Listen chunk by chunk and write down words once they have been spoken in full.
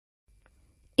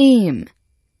Aim: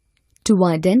 to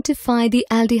identify the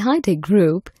aldehyde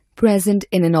group present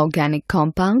in an organic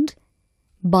compound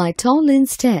by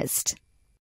Tollens test.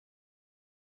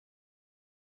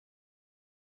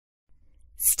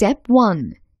 Step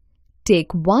 1.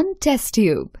 Take one test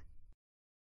tube.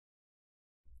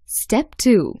 Step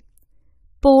 2.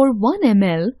 Pour 1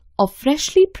 ml of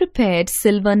freshly prepared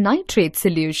silver nitrate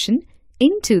solution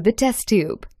into the test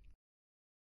tube.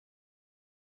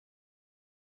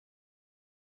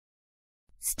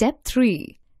 Step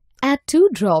 3. Add 2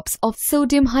 drops of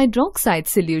sodium hydroxide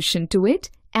solution to it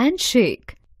and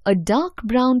shake. A dark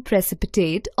brown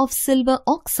precipitate of silver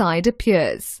oxide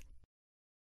appears.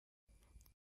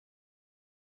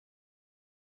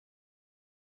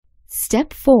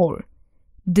 Step 4.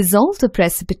 Dissolve the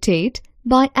precipitate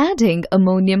by adding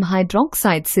ammonium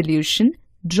hydroxide solution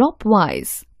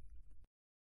dropwise.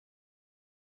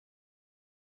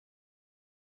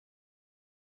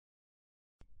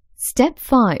 Step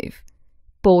 5.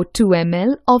 Pour 2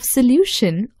 ml of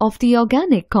solution of the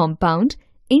organic compound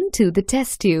into the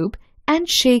test tube and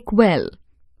shake well.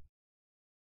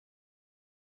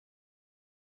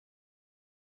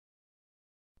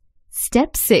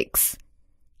 Step 6.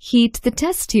 Heat the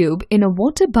test tube in a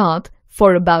water bath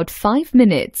for about 5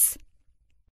 minutes.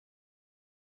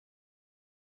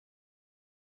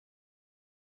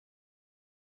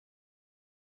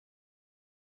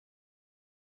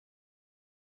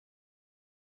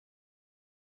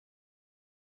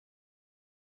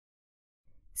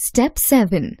 Step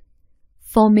 7.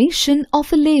 Formation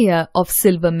of a layer of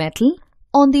silver metal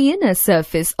on the inner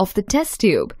surface of the test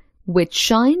tube, which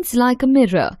shines like a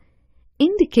mirror,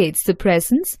 indicates the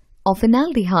presence of an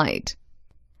aldehyde.